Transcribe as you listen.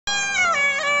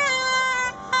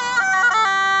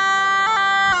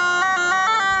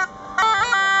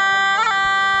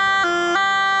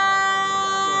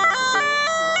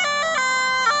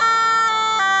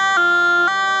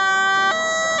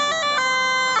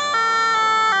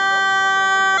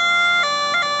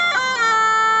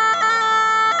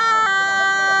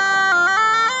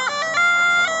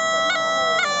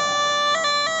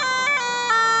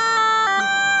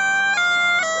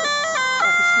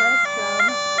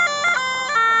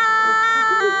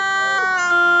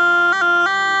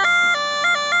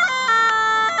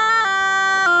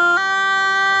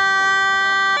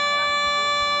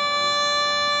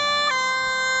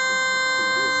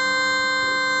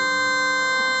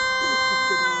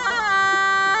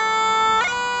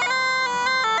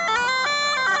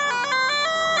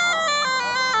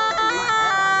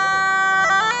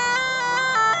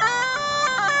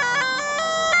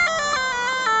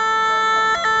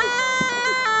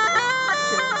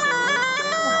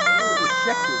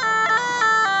Looks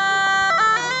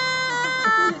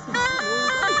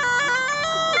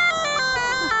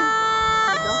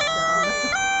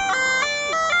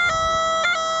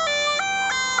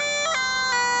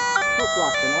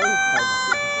like an old painting.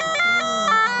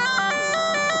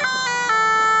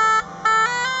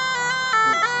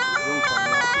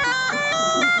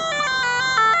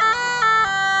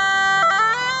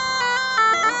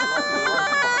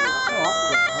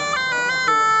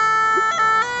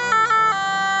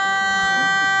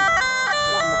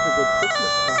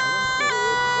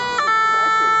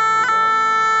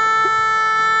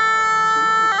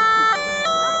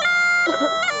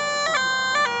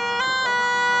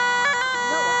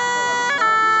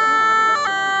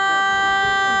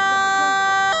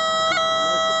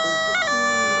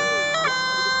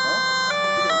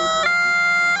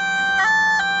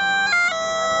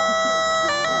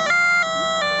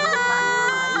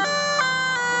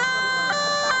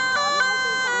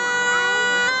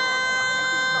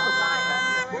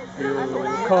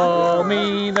 Call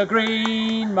me the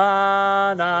Green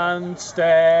Man and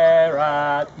stare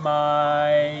at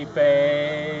my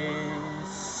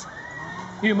base.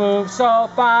 You move so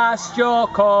fast, you're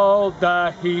called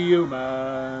the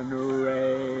human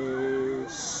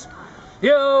race.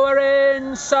 You were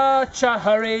in such a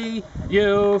hurry,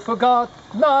 you forgot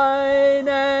my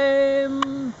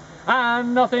name,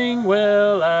 and nothing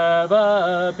will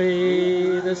ever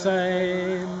be the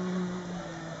same.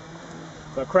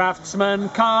 The craftsman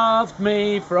carved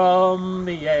me from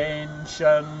the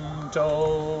ancient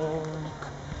oak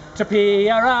to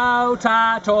peer out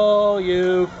at all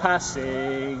you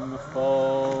passing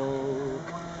folk.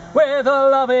 With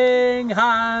loving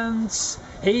hands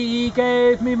he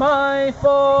gave me my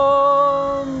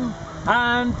form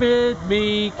and bid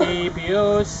me keep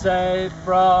you safe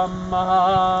from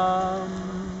harm.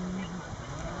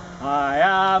 I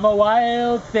am a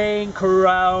wild thing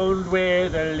crowned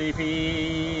with a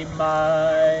leafy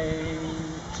might,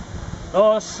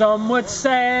 though some would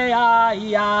say I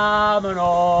am an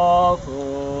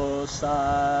awful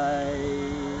sight.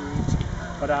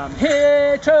 But I'm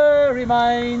here to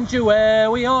remind you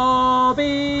where we all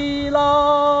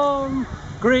belong,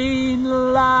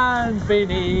 Greenland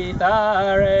beneath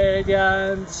a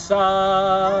radiant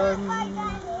sun.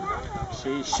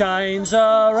 She shines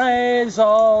her rays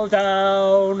all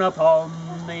down upon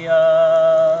the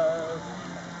earth,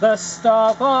 the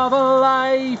stuff of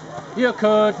life, you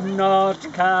could not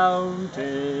count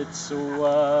its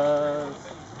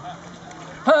worth.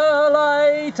 Her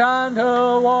light and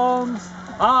her warmth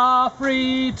are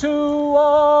free to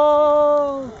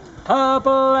all, her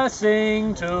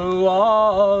blessing to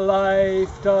all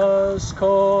life does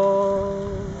call.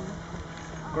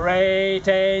 Great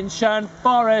ancient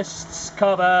forests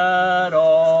covered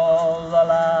all the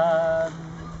land,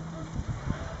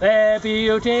 their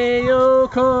beauty you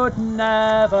could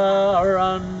never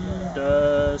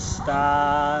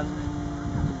understand.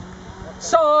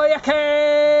 So you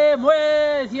came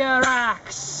with your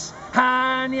axe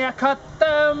and you cut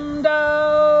them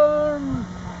down,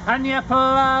 and you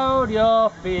ploughed your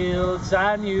fields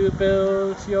and you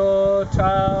built your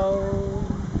town.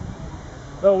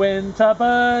 The winter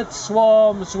bird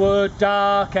swarms would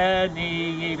darken the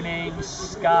evening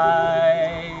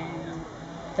sky.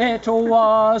 It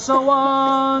was a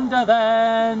wonder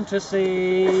then to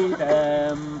see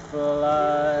them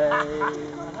fly.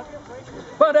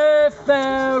 But if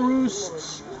their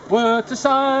roosts were to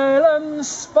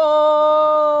silence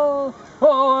fall,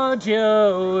 would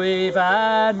you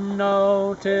even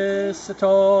notice at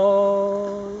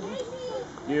all?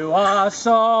 You are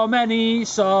so many,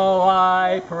 so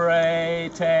I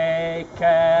pray take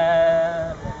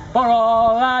care. For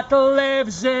all that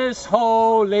lives is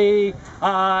holy,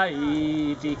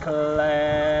 I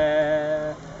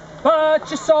declare. But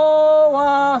you're so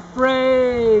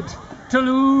afraid to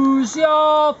lose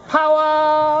your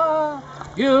power,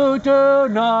 you do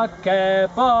not care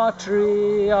for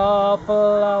tree or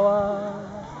flower.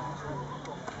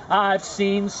 I've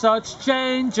seen such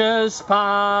changes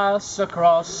pass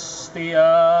across the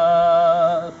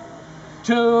earth.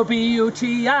 To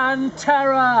beauty and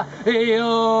terror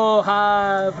you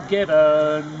have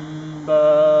given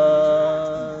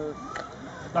birth.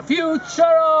 The future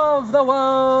of the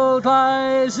world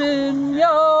lies in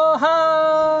your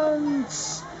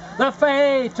hands, the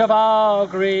fate of our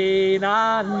green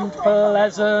and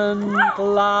pleasant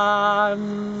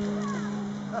land.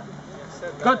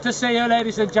 Good to see you,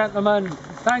 ladies and gentlemen.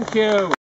 Thank you.